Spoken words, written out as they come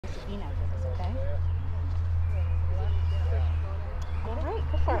Enoch with us, okay? All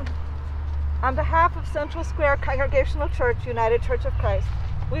right, go for it. On behalf of Central Square Congregational Church, United Church of Christ,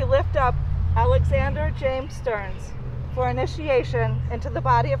 we lift up Alexander James Stearns for initiation into the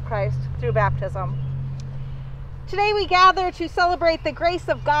body of Christ through baptism. Today we gather to celebrate the grace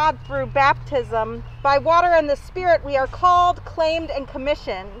of God through baptism. By water and the Spirit we are called, claimed, and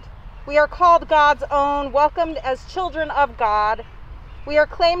commissioned. We are called God's own, welcomed as children of God. We are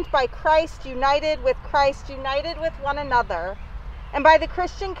claimed by Christ, united with one another, and by the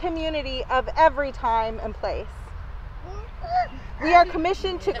Christian community of every time and place. We are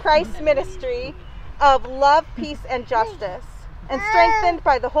commissioned to Christ's ministry of love, peace, and justice, and strengthened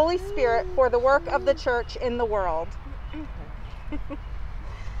by the Holy Spirit for the work of the church in the world.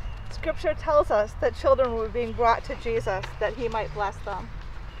 Scripture tells us that children were being brought to Jesus that he might bless them.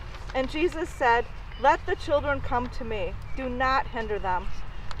 And Jesus said, "Let the children come to me. Do not hinder them,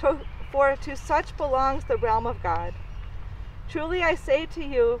 for to such belongs the realm of God. Truly I say to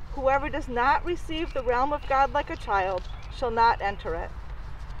you, whoever does not receive the realm of God like a child shall not enter it."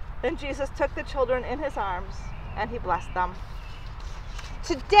 Then Jesus took the children in his arms and he blessed them.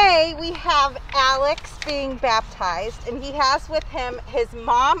 Today we have Alex being baptized, and he has with him his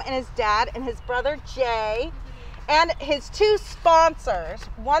mom and his dad and his brother Jay and his two sponsors.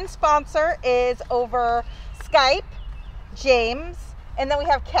 One sponsor is over Skype, James, and then we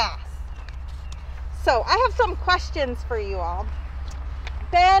have Cass. So I have some questions for you all.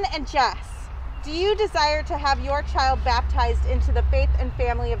 Ben and Jess, do you desire to have your child baptized into the faith and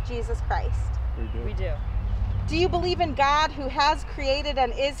family of Jesus Christ? We do. Do you believe in God who has created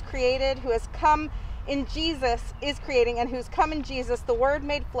and is created, who has come in Jesus, is creating, and who's come in Jesus, the Word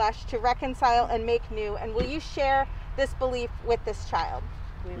made flesh, to reconcile and make new? And will you share this belief with this child?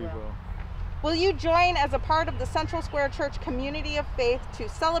 We will. Will you join as a part of the Central Square Church community of faith to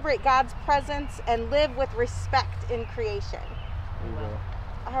celebrate God's presence and live with respect in creation? We will.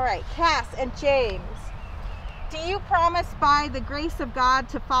 All right, Cass and James, do you promise by the grace of God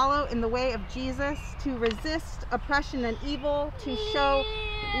to follow in the way of Jesus, to resist oppression and evil, to show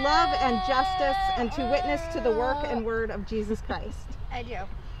love and justice, and to witness to the work and word of Jesus Christ? I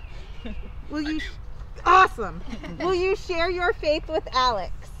do. Will you? Awesome. Will you share your faith with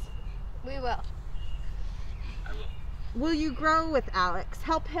Alex? We will. Will you grow with Alex,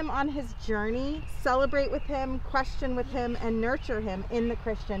 help him on his journey, celebrate with him, question with him, and nurture him in the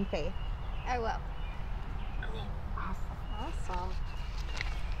Christian faith? I will. Awesome.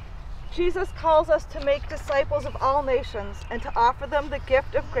 Jesus calls us to make disciples of all nations and to offer them the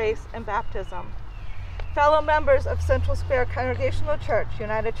gift of grace and baptism. Fellow members of Central Square Congregational Church,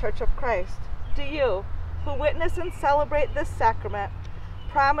 United Church of Christ, do you, who witness and celebrate this sacrament,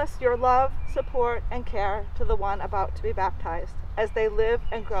 promise your love, support, and care to the one about to be baptized as they live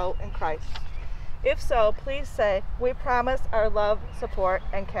and grow in Christ? If so, please say, "We promise our love, support,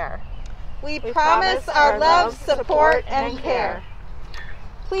 and care." We promise our love, support, and care.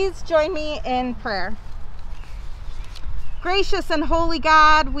 Please join me in prayer. Gracious and holy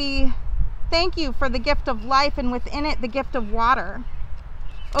God, we thank you for the gift of life, and within it the gift of water.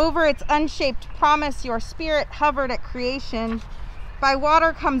 Over its unshaped promise, your Spirit hovered at creation. By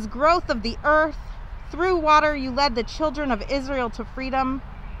water comes growth of the earth. Through water you led the children of Israel to freedom.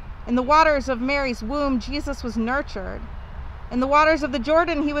 In the waters of Mary's womb, Jesus was nurtured. In the waters of the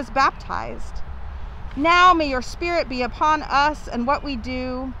Jordan, he was baptized. Now may your Spirit be upon us and what we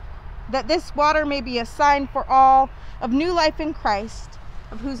do, that this water may be a sign for all of new life in Christ,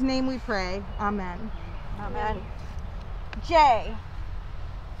 of whose name we pray. Amen. Amen. Jay,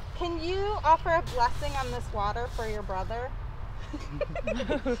 can you offer a blessing on this water for your brother?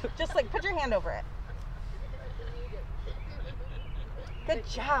 Just like put your hand over it. Good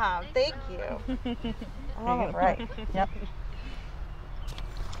job. Thank you. All right. Yep.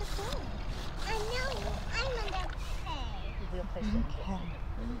 Okay.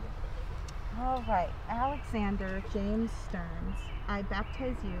 All right. Alexander James Stearns, I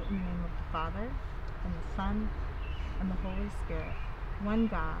baptize you in the name of the Father, and the Son, and the Holy Spirit, one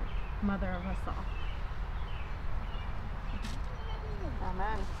God, Mother of us all.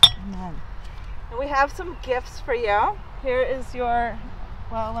 Amen. Amen. And we have some gifts for you. Here is your,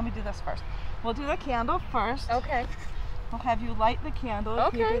 well, let me do this first. We'll do the candle first. Okay. We'll have you light the candle.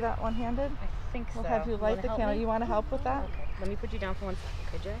 Okay. Can you do that one-handed? I think so. We'll have you light the candle. You want to help with that? Okay. Let me put you down for 1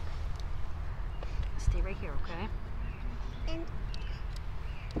 second, okay, Jay? Stay right here, okay? And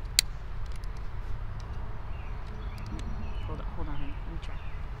Hold on, honey.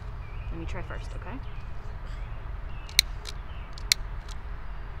 Let me try first, okay?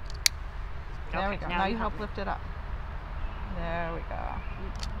 There we go. Now you help me. lift it up. There we go.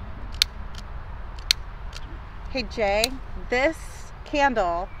 Hey Jay, this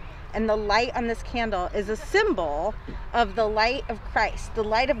candle and the light on this candle is a symbol of the light of Christ, the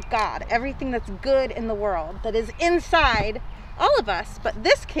light of God, everything that's good in the world that is inside all of us, but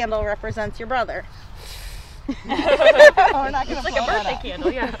this candle represents your brother. We're not gonna It's like blow a that birthday up.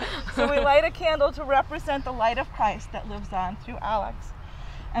 candle, yeah. So we light a candle to represent the light of Christ that lives on through Alex.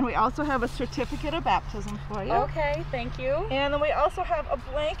 And we also have a certificate of baptism for you. Okay, thank you. And then we also have a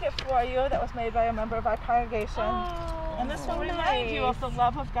blanket for you that was made by a member of our congregation. Oh, And this will so remind you of nice. the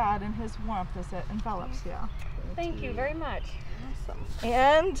love of God and His warmth as it envelops you. Thank you very much. Awesome.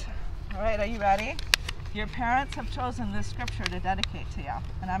 And, all right, are you ready? Your parents have chosen this scripture to dedicate to you,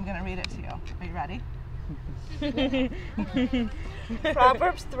 and I'm going to read it to you. Are you ready?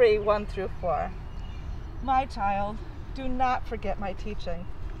 Proverbs 3, 1 through 4. My child, do not forget my teaching,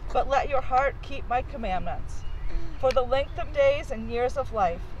 but let your heart keep my commandments. For the length of days and years of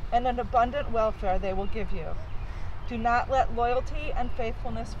life, and an abundant welfare they will give you. Do not let loyalty and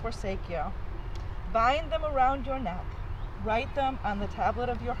faithfulness forsake you. Bind them around your neck. Write them on the tablet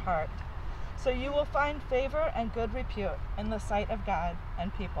of your heart, so you will find favor and good repute in the sight of God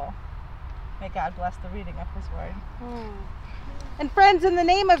and people. May God bless the reading of His word. And friends, in the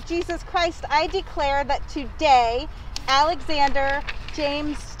name of Jesus Christ, I declare that today, Alexander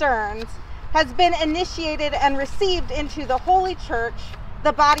James Stearns has been initiated and received into the Holy Church,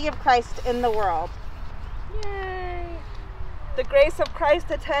 the body of Christ in the world. Yay! The grace of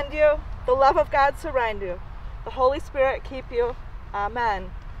Christ attend you, the love of God surround you, the Holy Spirit keep you. Amen.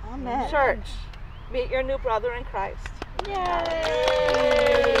 Amen. Church, meet your new brother in Christ. Yay! Yay,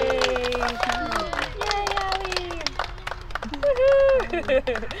 Allie!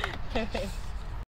 Woohoo!